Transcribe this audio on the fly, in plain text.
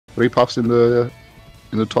three puffs in the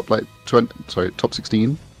top like 20, sorry, top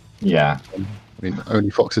 16. Yeah. I mean, only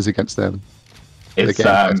Foxes against them. It's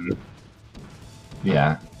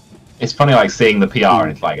yeah. It's funny like seeing the PR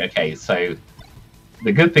and it's like, okay, so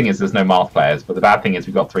the good thing is there's no Marth players, but the bad thing is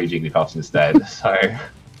we've got 3 Jigglypuffs instead. So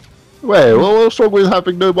wait, what's wrong with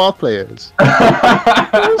having no Marth players?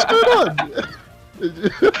 What's going on?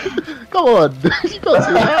 Come on, you can't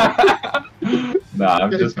say that. No,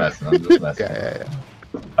 I'm just messing. I'm just messing.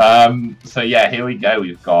 Yeah. So yeah, here we go.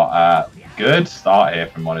 We've got a good start here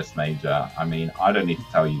from ModestMajor. I mean, I don't need to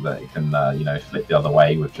tell you that it can, you know, flip the other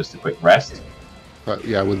way with just a quick rest. But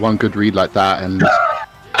yeah, with one good read like that, and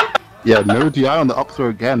yeah, no DI on the up throw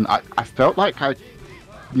again. I felt like I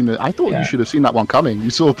thought you should have seen that one coming.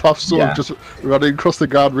 You saw Puff sort of just running across the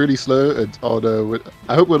ground really slow, and oh no,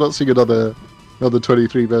 I hope we're not seeing another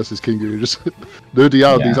 23 versus Kingu. Just no DI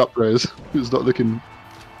on these up throws. It's not looking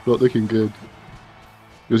good.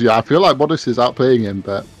 Because I feel like Modest is outplaying him,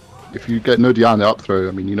 but if you get no DI on the up throw,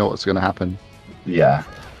 I mean, you know what's going to happen. Yeah.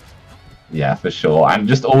 Yeah, for sure. And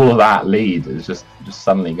just all of that lead is just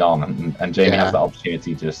suddenly gone, and Jamie has the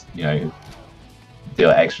opportunity to just, you know,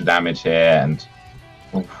 deal extra damage here, and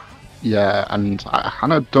yeah, and I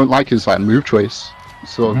kind of don't like his like move choice.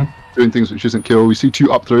 Sort of doing things which isn't kill. We see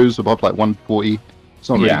 2 up throws above like 140. It's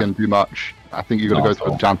not really going to do much. I think you got to go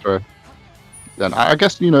for the jam throw. Then I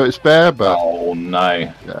guess, you know, it's fair, but oh no,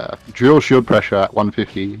 yeah, drill shield pressure at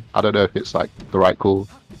 150. I don't know if it's like the right call.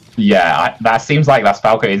 Yeah, that seems like that's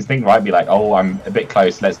Falco instinct, right? Be like, oh, I'm a bit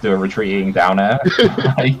close. Let's do a retreating down air.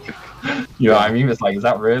 Like, you know what I mean? It's like, is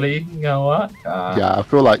that really gonna work? Yeah, I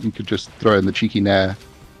feel like you could just throw in the cheeky nair.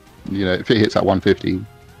 You know, if it hits at 150,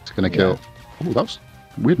 it's gonna kill. Oh, that's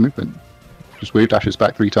weird movement. Just wave dashes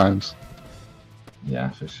back 3 times. Yeah,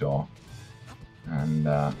 for sure. And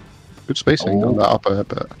good spacing on that upper,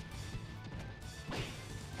 but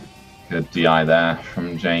good DI there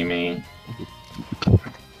from Jamie.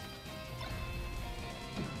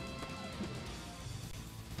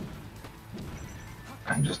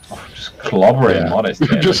 And just clobbering Modest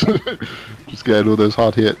here. just getting all those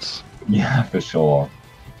hard hits. Yeah, for sure.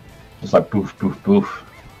 Just like boof, boof, boof.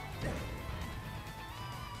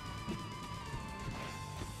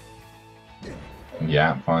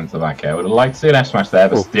 Yeah, finds the back air. Would have liked to see an F smash there,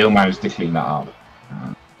 but still managed to clean that up.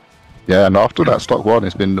 Yeah, and after that stock 1,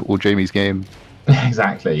 it's been all Jamie's game.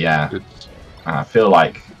 Exactly, yeah. I feel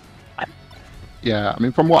like... Yeah, I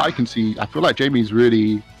mean, from what I can see, I feel like Jamie's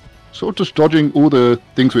really sort of just dodging all the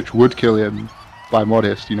things which would kill him by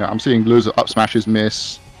Modest. You know, I'm seeing loads of up smashes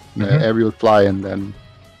miss, you know, aerial fly, and then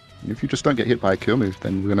if you just don't get hit by a kill move,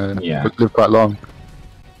 then we're going to live quite long.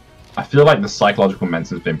 I feel like the psychological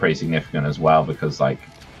momentum's been pretty significant as well, because, like,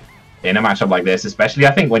 in a matchup like this, especially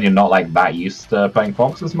I think when you're not, like, that used to playing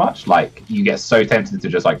Fox as much, like, you get so tempted to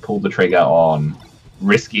just, like, pull the trigger on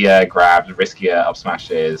riskier grabs, riskier up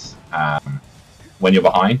smashes when you're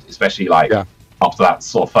behind, especially, like, after that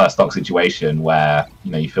sort of first stock situation where,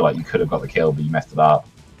 you know, you feel like you could have got the kill, but you messed it up.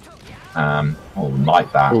 Oh,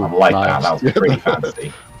 like that. I like that. That was pretty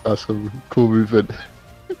fancy. That's some cool movement.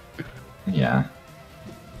 Yeah.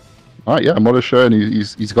 All right, yeah, Modest showing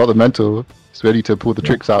he's got the mental. He's ready to pull the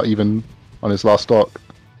tricks out even on his last stock.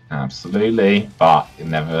 Absolutely, but you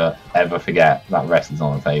never ever forget that rest is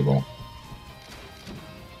on the table.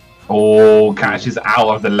 Oh, catches out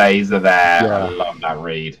of the laser there. I love that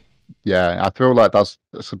read. Yeah, I feel like that's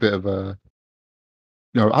a bit of a,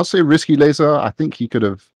 you know, I'll say risky laser. I think he could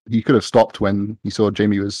have stopped when he saw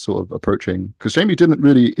Jamie was sort of approaching, because Jamie didn't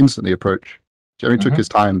really instantly approach. Jamie took his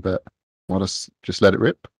time, but Modest just let it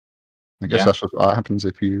rip. I guess that's what happens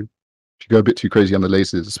if you go a bit too crazy on the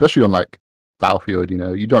lasers, especially on like Battlefield. You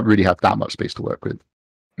know, you don't really have that much space to work with.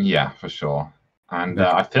 Yeah, for sure. And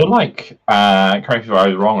I feel like, correct me if I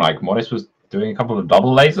was wrong, like Modest was doing a couple of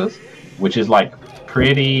double lasers, which is like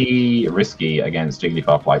pretty risky against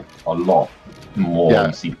Jigglypuff, like a lot more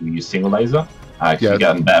than CPU use single laser. Because you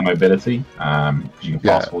get better mobility, because you can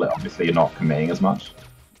fast fall it. Obviously, you're not committing as much.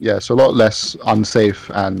 Yeah, so a lot less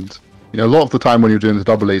unsafe, and you know, a lot of the time when you're doing the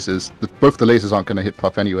double lasers, both the lasers aren't going to hit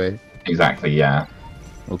Puff anyway. Exactly, yeah.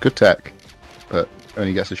 Well, good tech, but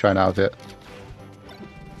only gets a shine out of it.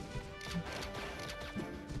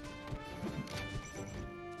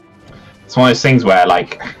 It's one of those things where,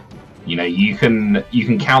 like, you know, you can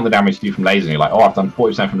count the damage you do from lasers, and you're like, oh, I've done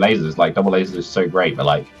 40% from lasers. Like, double lasers is so great, but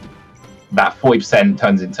like, that 40%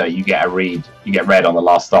 turns into you get red on the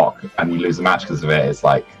last stock, and you lose the match because of it. It's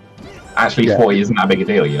like, actually, 40 isn't that big a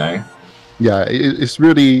deal, you know? Yeah, it's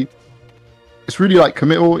really like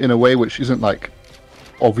committal in a way which isn't like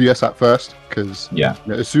obvious at first because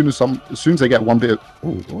as soon as they get one bit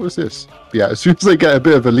of what is this? Yeah, as soon as they get a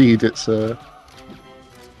bit of a lead, it's a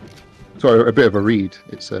bit of a read.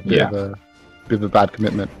 It's a bit of a bad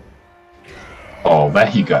commitment. Oh, there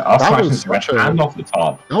you go. That was such hand off the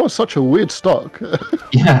top. That was such a weird stock.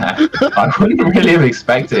 Yeah, I wouldn't really have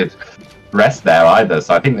expected rest there either.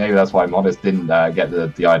 So I think maybe that's why Modest didn't get the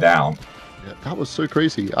DI down. Yeah, that was so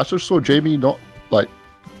crazy. I just saw Jamie not like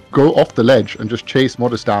go off the ledge and just chase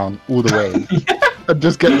Modest down all the way and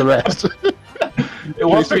just get the rest. It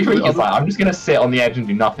was pretty freaky. It's like, I'm just gonna sit on the edge and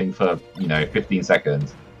do nothing for 15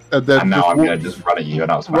 seconds, and now I'm gonna just run at you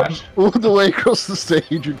and I'll smash all the way across the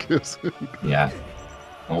stage and kill him. Yeah.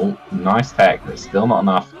 Oh, nice tech, but still not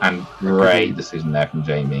enough. And great decision there from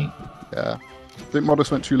Jamie. Yeah, I think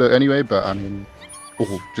Modest went too low anyway, but I mean,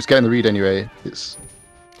 just getting the read anyway. It's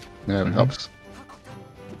it helps.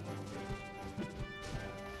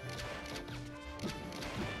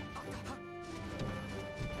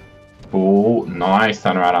 Oh, nice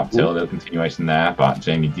turnaround up tilt, a little continuation there, but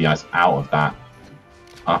Jamie DI's out of that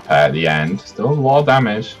up air at the end. Still a lot of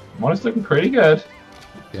damage. Modest looking pretty good.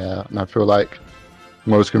 Yeah, and I feel like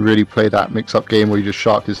Modest can really play that mix-up game where you just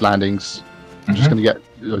shark his landings. Just going to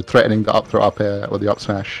get threatening the up throw up air or the up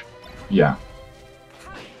smash. Yeah.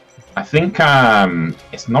 I think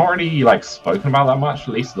it's not really like spoken about that much, at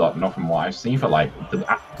least not from what I've seen. But like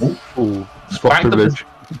spot privilege.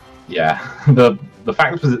 The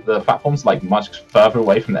fact that the platform's like much further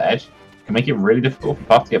away from the edge can make it really difficult for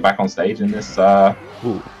Puff to get back on stage in this on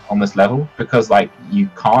this level, because like you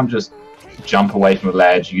can't just jump away from the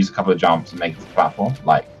ledge, use a couple of jumps and make it to the platform.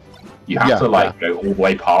 Like you have to go all the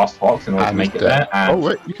way past Fox in order to make it there. And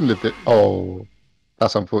wait, you can lift it. Oh,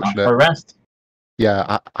 that's unfortunate. For rest.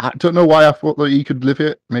 Yeah, I don't know why I thought that he could live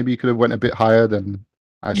it. Maybe he could have went a bit higher than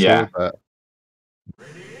I saw, but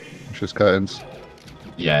it's just curtains.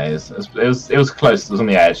 Yeah, it was close. It was on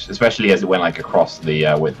the edge, especially as it went like across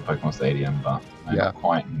the width of Pokemon Stadium. But not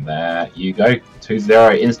quite. There you go,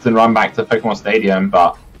 2-0 instant run back to Pokemon Stadium.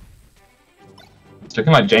 But it's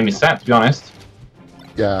looking like Jamie's set, to be honest.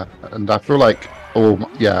 Yeah, and I feel like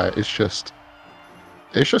it's just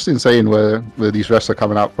insane where these rests are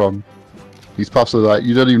coming out from. These puffs are like,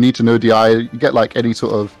 you don't even need to know DI. You get like any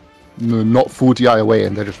sort of not full DI away,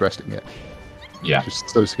 and they're just resting it. Yeah, it's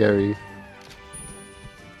just so scary.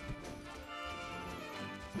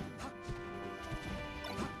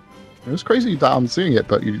 It was crazy that I'm seeing it,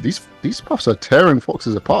 but these puffs are tearing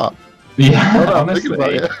Foxes apart. Yeah, honestly.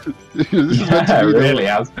 About it. This is meant to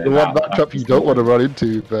be the one matchup you don't want to run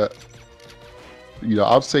into, but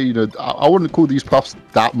I'd say I wouldn't call these puffs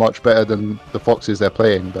that much better than the Foxes they're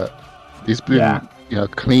playing, but it's been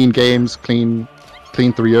clean games, clean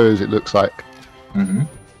 3-0s. It looks like,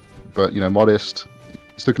 but Modest,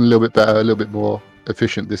 it's looking a little bit better, a little bit more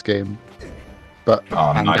efficient this game. But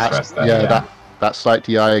nice rest there. That slight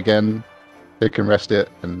DI again, they can rest it,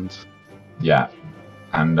 and I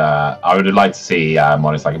would like to see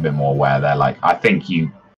Modest like a bit more aware there. Like I think he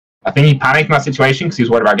panicked in that situation because he was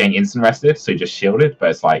worried about getting instant rested, so he just shielded. But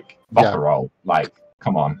it's like buffer roll, like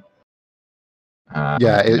come on.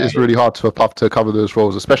 It's really hard for Puff to cover those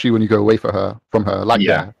rolls, especially when you go away from her. Like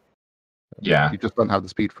you just don't have the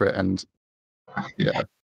speed for it, and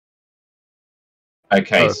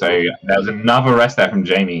Okay, so there was another rest there from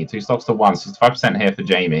Jamie. 2 stocks to 1, 65% here for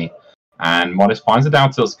Jamie. And Modest finds it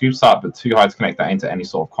down tilt, scoops up, but too high to connect that into any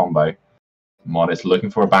sort of combo. Modest looking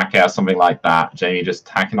for a back air, something like that. Jamie just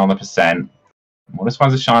tacking on the percent. Modest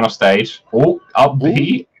finds a shine off stage. Oh, up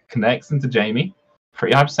B, connects into Jamie.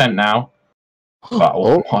 Pretty high percent now. But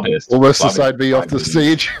Modest. Almost a side B off the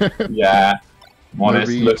stage. Yeah.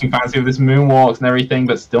 Modest looking fancy with his moonwalks and everything,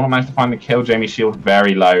 but still not managed to find the kill. Jamie shield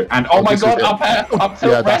very low. And oh my god, up air, up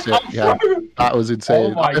tilt, that's it. Yeah, that was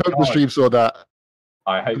insane. I hope the stream saw that.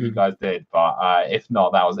 I hope you guys did, but if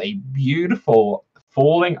not, that was a beautiful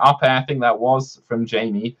falling up air. I think that was from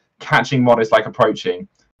Jamie, catching Modest like approaching,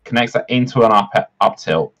 connects that into an up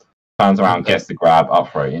tilt, turns around, gets the grab,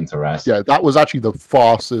 up throw into rest. Yeah, that was actually the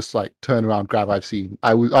fastest like turnaround grab I've seen.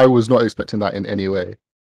 I was not expecting that in any way.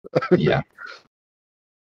 Yeah.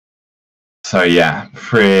 So yeah,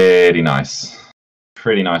 pretty nice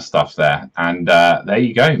stuff there. And there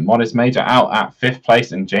you go, ModestMajor out at 5th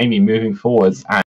place, and Jamie moving forwards. And